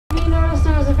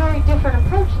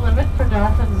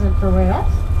dolphins and for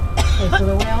whales. Okay,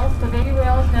 so the baby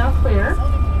whale is now clear.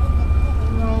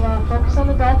 We'll focus on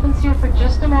the dolphins here for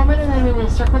just a moment, and then we will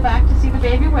circle back to see the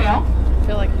baby whale. I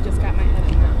feel like I just got my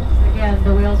head in that. Again,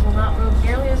 the whales will not move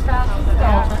nearly as fast as the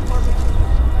dolphins.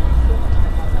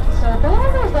 So both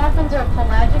of those dolphins are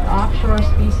pelagic offshore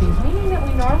species, meaning that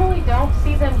we normally don't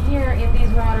see them here in these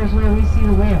waters where we see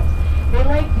the whales. They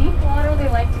like deep water, they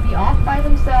like to be off by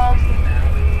themselves,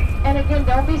 and again,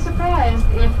 don't be surprised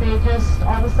if they just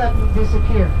all of a sudden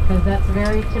disappear, because that's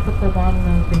very typical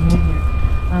bottlenose behavior.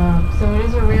 So it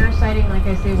is a rare sighting, like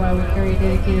I say, why we carry a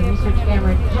dedicated research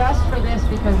camera just for this,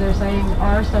 because their sightings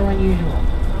are so unusual.